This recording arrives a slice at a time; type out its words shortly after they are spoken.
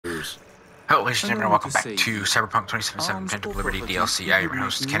Hello, ladies and gentlemen, know welcome what back to to say. Cyberpunk 2077 Phantom of Liberty DLC. I am your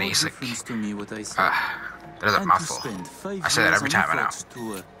host, Kenny Islick. That is a mouthful. I say that every time I know.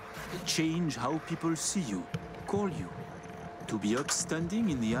 To change how people see you, call you, to be upstanding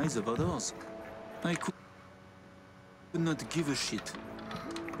in the eyes of others. I could not give a shit.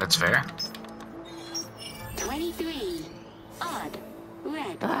 That's fair. 23. Odd.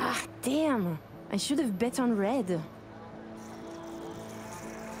 Red. Ah, damn. I should have bet on red.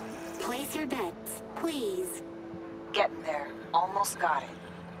 Place your bets, please. Getting there. Almost got it.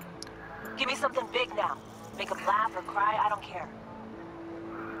 Give me something big now. Make them laugh or cry, I don't care.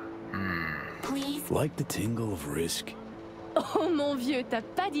 Please. Like the tingle of risk? Oh mon vieux, t'as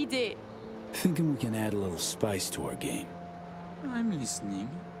pas d'idée. Thinking we can add a little spice to our game. I'm listening.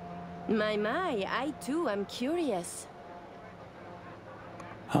 My, I too am curious.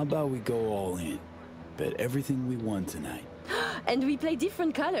 How about we go all in? Bet everything we won tonight. And we play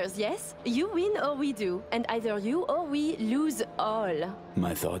different colors, yes? You win or we do, and either you or we lose all.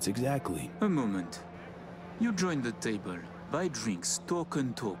 My thoughts exactly. A moment. You join the table, buy drinks, talk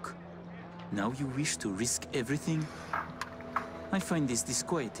and talk. Now you wish to risk everything? I find this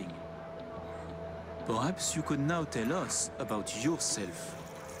disquieting. Perhaps you could now tell us about yourself.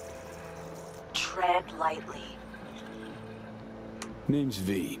 Tread lightly. Name's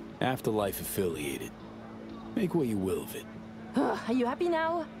V, Afterlife affiliated. Make what you will of it. Are you happy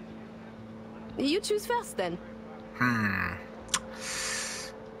now? You choose first then. I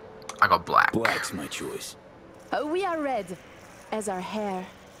go black. Black's my choice. We are red, as our hair,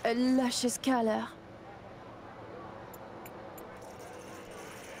 a luscious color.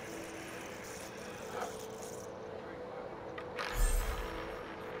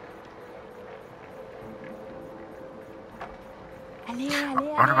 I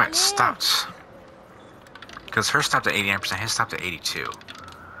wonder why it stopped. Because hers stopped at 89%, his stopped at 82.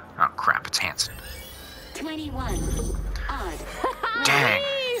 Oh crap, it's Hanson. 21. Odd. Dang.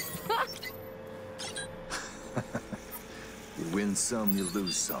 You win some, you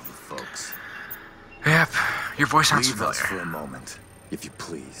lose some, folks. Yep, your voice sounds Leave us for familiar. a moment, if you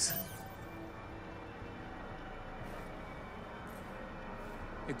please.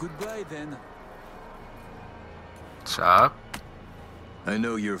 Goodbye then. What's up? I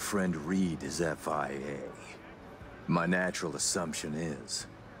know your friend Reed is FIA. My natural assumption is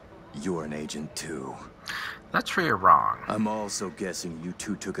you're an agent too. That's where you're wrong. I'm also guessing you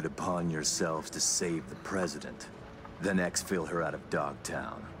two took it upon yourselves to save the president, then exfil her out of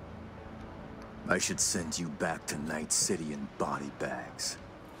Dogtown. I should send you back to Night City in body bags,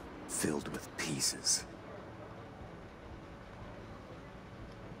 filled with pieces.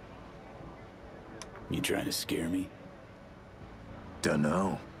 You trying to scare me?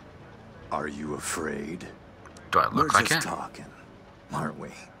 Dunno. Are you afraid? Do I look We're like just it? talking, aren't we?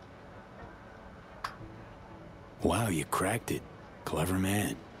 Wow, you cracked it. Clever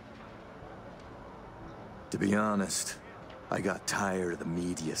man. To be honest, I got tired of the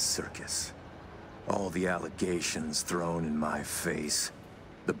media circus. All the allegations thrown in my face.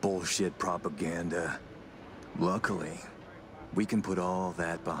 The bullshit propaganda. Luckily, we can put all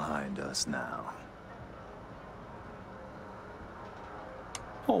that behind us now.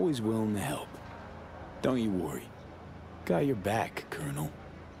 Always willing to help. Don't you worry. Got your back, Colonel.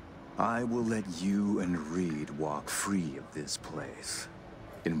 I will let you and Reed walk free of this place.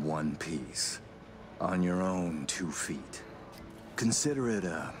 In one piece. On your own 2 feet. Consider it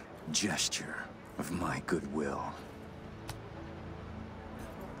a gesture of my goodwill.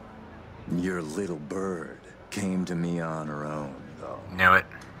 Your little bird came to me on her own, though. Knew it.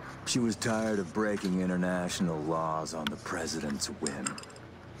 She was tired of breaking international laws on the president's whim.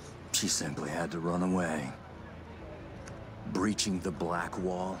 She simply had to run away. Breaching the Black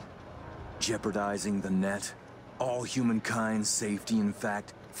Wall, jeopardizing the net, all humankind's safety, in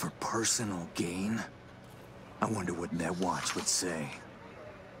fact, for personal gain. I wonder what NetWatch would say.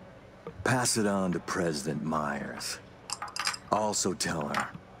 Pass it on to President Myers. Also tell her,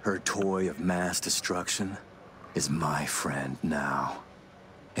 her toy of mass destruction is my friend now.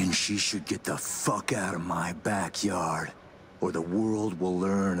 And she should get the fuck out of my backyard, or the world will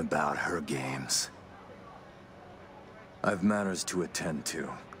learn about her games. I've matters to attend to.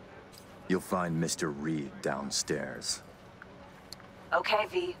 You'll find Mr. Reed downstairs. Okay,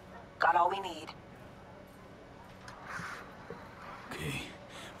 V. Got all we need. Okay,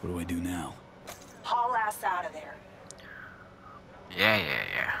 what do I do now? Haul ass out of there.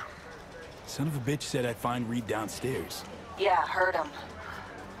 Yeah. Son of a bitch said I'd find Reed downstairs. Yeah, heard him.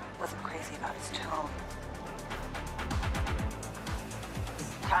 Wasn't crazy about his tone.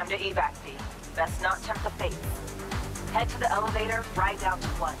 Time to evac, V. Best not tempt the fates. Head to the elevator, right down to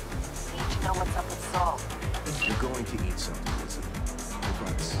 1. Need to know what's up with Saul. You're going to eat something, Lizzie.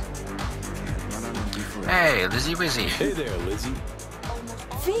 Run on empty forever. Hey, Lizzie Wizzy. Hey there, Lizzie.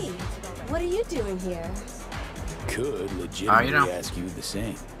 V, what are you doing here? Could legitimately know. ask you the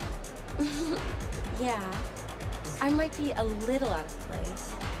same. Yeah, I might be a little out of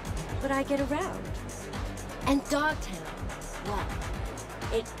place, but I get around. And Dogtown, well,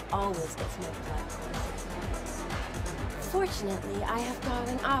 it always gets my blood coursing. Fortunately, I have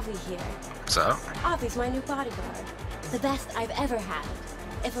darling Avi here. So? Avi's my new bodyguard. The best I've ever had,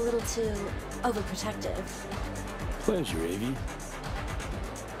 if a little too overprotective. Pleasure, Avi.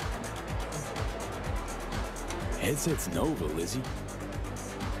 Headset's Nova, Lizzie.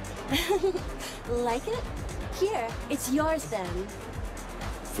 Like it? Here, it's yours then.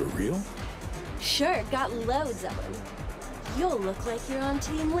 For real? Sure, got loads of them. You'll look like you're on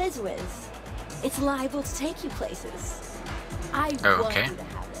Team WizWiz. It's liable to take you places. I want Okay. you to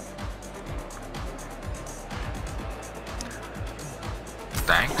have it.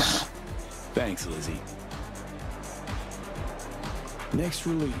 Thanks. Thanks, Lizzie. Next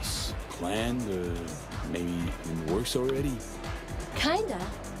release. Planned, maybe in the works already? Kinda.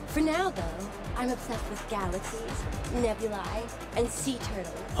 For now, though, I'm obsessed with galaxies, nebulae, and sea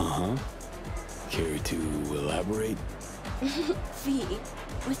turtles. Uh-huh. Care to elaborate? V,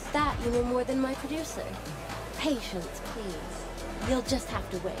 with that, you know more than my producer. Patience, please. You'll just have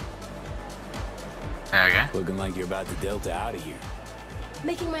to wait. Okay. Looking like you're about to Delta out of here.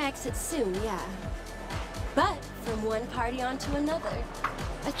 Making my exit soon, yeah. But from one party on to another.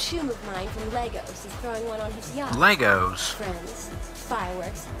 A chum of mine from Legos is throwing one on his yacht. Legos. Friends,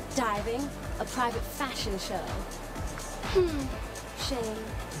 fireworks, diving, a private fashion show. Shame.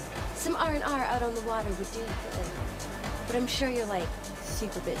 Some R&R out on the water would do good. But I'm sure you're, like,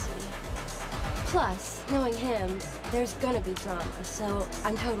 super busy. Plus, knowing him, there's gonna be drama, so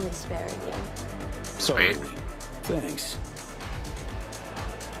I'm totally sparing you. Sweet. Totally. Thanks.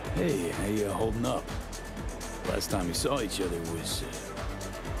 Hey, how you holding up? Last time we saw each other was,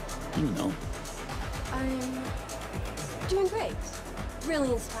 you know. I'm doing great.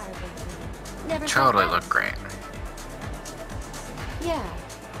 Really inspired by you. Never Totally felt look great. better. Yeah.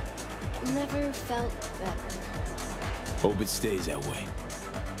 Never felt better. Hope it stays that way.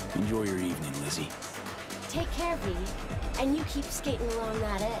 Enjoy your evening, Lizzie. Take care, V. And you keep skating along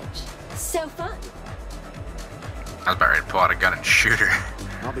that edge. So fun. I was about ready to pull out a gun and shoot her.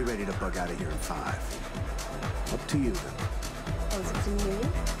 I'll be ready to bug out of here in 5. Up to you, then. Oh, is it to me?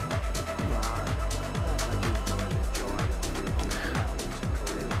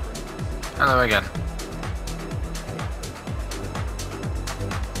 Hello again.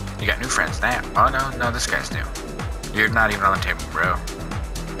 You got new friends now. Oh no, this guy's new. You're not even on the table, bro.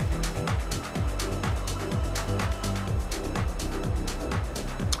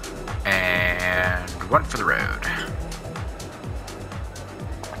 And one for the road.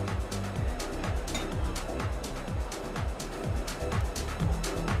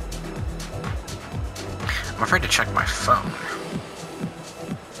 I'm afraid to check my phone.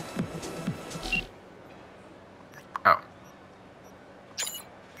 Oh.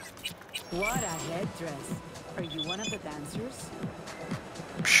 What a headdress. Are you one of the dancers?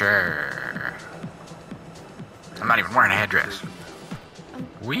 Sure. I'm not even wearing a headdress.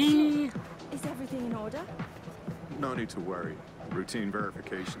 Wee. Is everything in order? No need to worry. Routine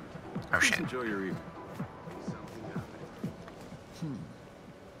verification. Oh Please shit. enjoy your evening.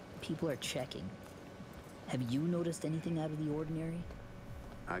 People are checking. Have you noticed anything out of the ordinary?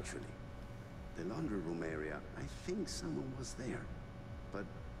 Actually, the laundry room area, I think someone was there. But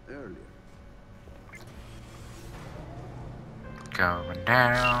earlier. Going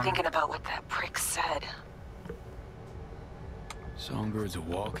down. Thinking about what that prick said. Songbird's a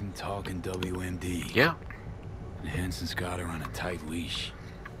walking, talking WMD. Yeah. And Hansen's got her on a tight leash.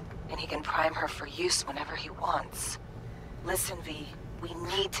 And he can prime her for use whenever he wants. Listen, V, we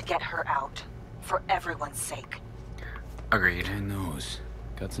need to get her out. For everyone's sake. Agreed. Who knows?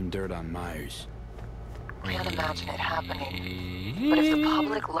 Got some dirt on Myers. Can't imagine it happening. But if the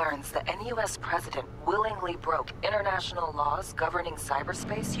public learns that any US president willingly broke international laws governing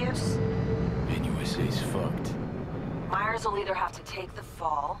cyberspace use, NUSA's fucked. Myers will either have to take the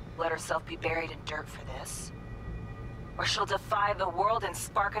fall, let herself be buried in dirt for this, or she'll defy the world and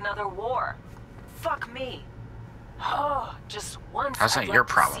spark another war. Fuck me. Oh, just once That's I'd not your like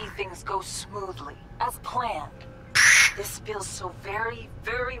to problem. see things go smoothly, as planned. This feels so very,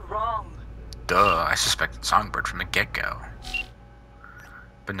 very wrong. Duh, I suspected Songbird from the get-go.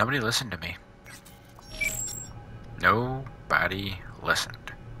 But nobody listened to me. Nobody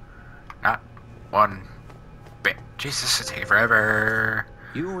listened. Not one bit. Jesus, this is taking forever.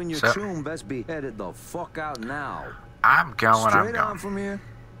 You and your chum best be headed the fuck out now. I'm going, Straight on from here.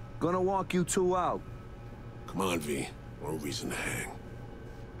 Gonna walk you two out. Come on, V. No reason to hang.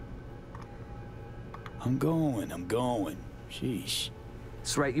 I'm going. Sheesh.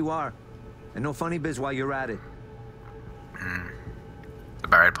 That's right, you are. And no funny biz while you're at it.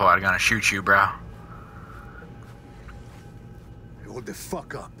 About ready to pull out a gun and shoot you, bro. Hold the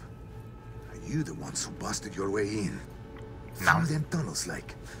fuck up. Are you the ones who busted your way in? No. Through them tunnels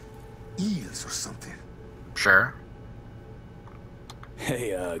like eels or something. Sure.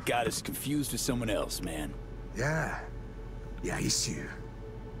 Hey, got us confused with someone else, man. Yeah, it's you.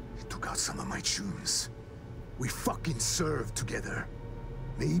 You took out some of my tunes. We fucking served together.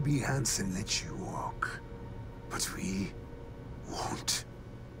 Maybe Hansen let you walk, but we won't.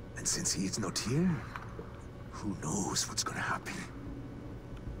 And since he is not here, who knows what's gonna happen?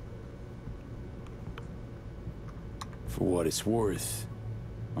 For what it's worth,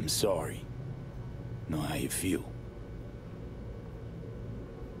 I'm sorry. Know how you feel.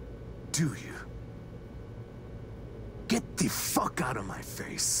 Do you? Get the fuck out of my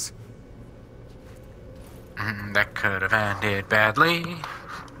face. That could have ended badly.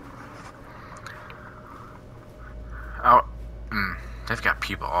 Oh, they've got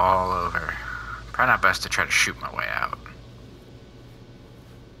people all over. Probably not best to try to shoot my way out.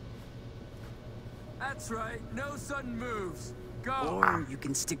 That's right, no sudden moves. Go! Or you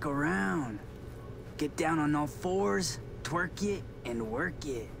can stick around. Get down on all fours, twerk it, and work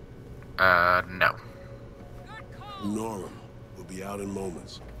it. No. Ignore him. We'll be out in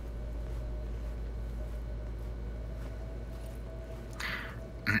moments.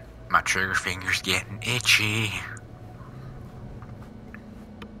 My trigger finger's getting itchy.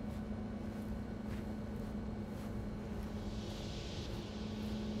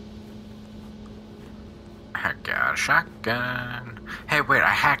 I got a shotgun. Hey, wait, I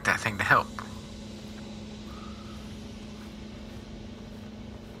hacked that thing to help.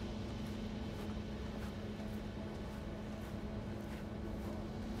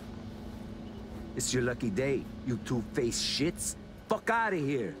 It's your lucky day, you two-faced shits. Fuck out of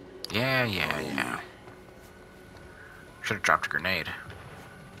here. Yeah. Should have dropped a grenade.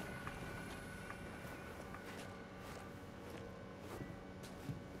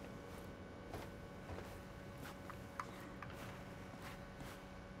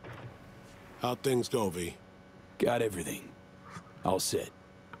 How'd things go, V? Got everything. All set.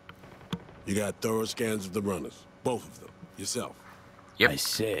 You got thorough scans of the runners. Both of them. Yourself. Yep. I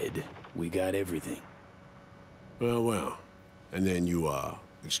said we got everything. Well. And then you,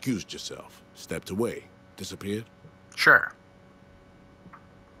 excused yourself. Stepped away. Disappeared? Sure.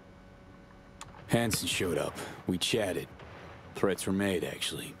 Hansen showed up. We chatted. Threats were made,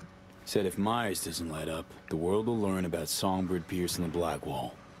 actually. Said if Myers doesn't let up, the world will learn about Songbird piercing the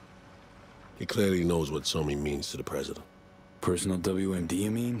Blackwall. He clearly knows what Somi means to the president. Personal WMD,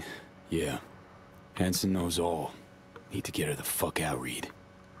 you mean? Yeah. Hansen knows all. Need to get her the fuck out, Reed.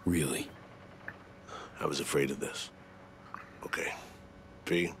 Really. I was afraid of this. Okay.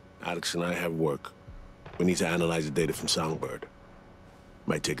 P, Alex and I have work. We need to analyze the data from Songbird.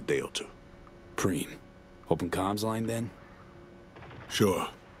 Might take a day or two. Preem. Open comms line, then? Sure.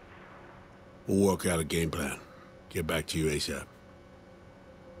 We'll work out a game plan. Get back to you ASAP.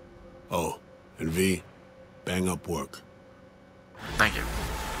 Oh, and V, bang up work. Thank you.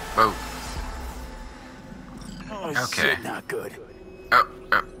 Whoa. Oh, okay. Shit, not good.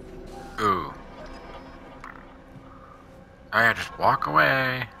 Ooh. Alright, just walk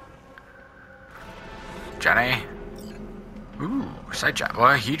away. Jenny? Ooh, side job.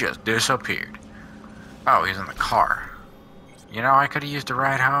 Well, he just disappeared. Oh, he's in the car. You know, I could have used a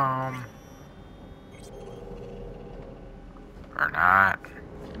ride home. Or not.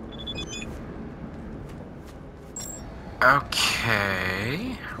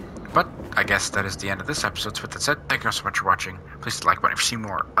 Okay. But I guess that is the end of this episode. So with that said, thank you all so much for watching. Please hit the like button if you see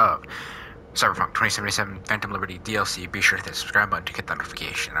more of Cyberpunk 2077 Phantom Liberty DLC. Be sure to hit the subscribe button to get that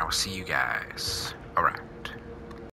notification. I will see you guys. Alright.